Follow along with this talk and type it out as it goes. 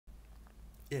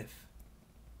If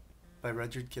by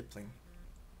Rudyard Kipling.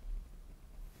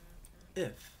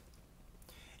 If.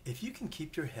 If you can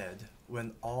keep your head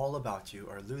when all about you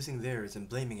are losing theirs and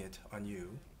blaming it on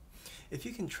you, if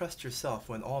you can trust yourself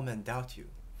when all men doubt you,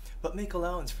 but make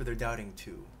allowance for their doubting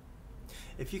too,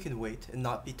 if you can wait and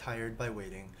not be tired by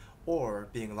waiting, or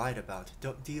being lied about,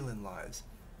 don't deal in lies,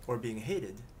 or being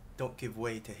hated, don't give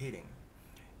way to hating,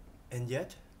 and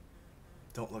yet,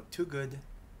 don't look too good,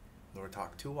 nor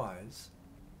talk too wise.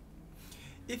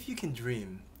 If you can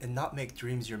dream and not make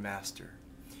dreams your master,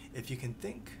 if you can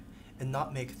think and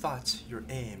not make thoughts your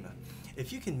aim,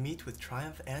 if you can meet with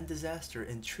triumph and disaster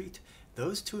and treat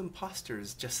those two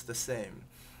imposters just the same,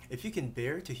 if you can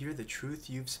bear to hear the truth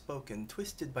you've spoken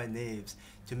twisted by knaves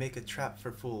to make a trap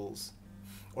for fools,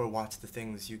 or watch the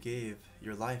things you gave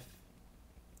your life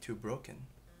to broken,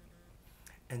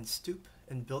 and stoop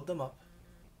and build them up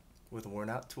with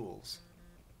worn-out tools.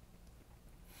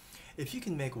 If you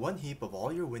can make one heap of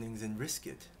all your winnings and risk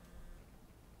it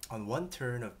on one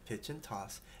turn of pitch and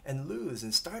toss, and lose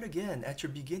and start again at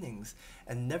your beginnings,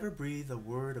 and never breathe a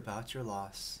word about your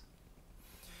loss.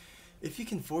 If you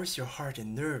can force your heart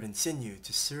and nerve and sinew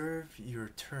to serve your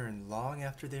turn long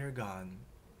after they are gone,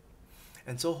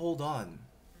 and so hold on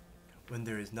when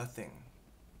there is nothing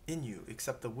in you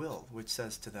except the will which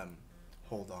says to them,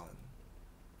 hold on.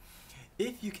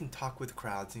 If you can talk with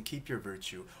crowds and keep your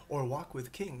virtue, or walk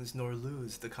with kings nor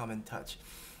lose the common touch,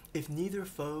 if neither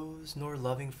foes nor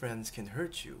loving friends can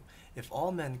hurt you, if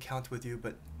all men count with you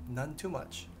but none too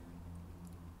much,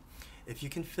 if you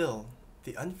can fill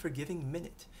the unforgiving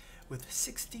minute with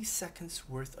 60 seconds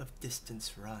worth of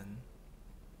distance run,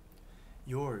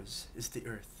 yours is the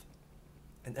earth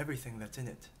and everything that's in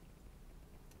it,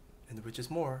 and which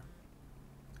is more,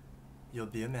 you'll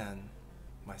be a man,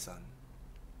 my son.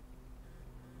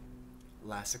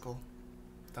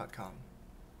 Lassical.com.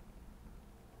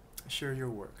 Share your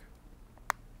work.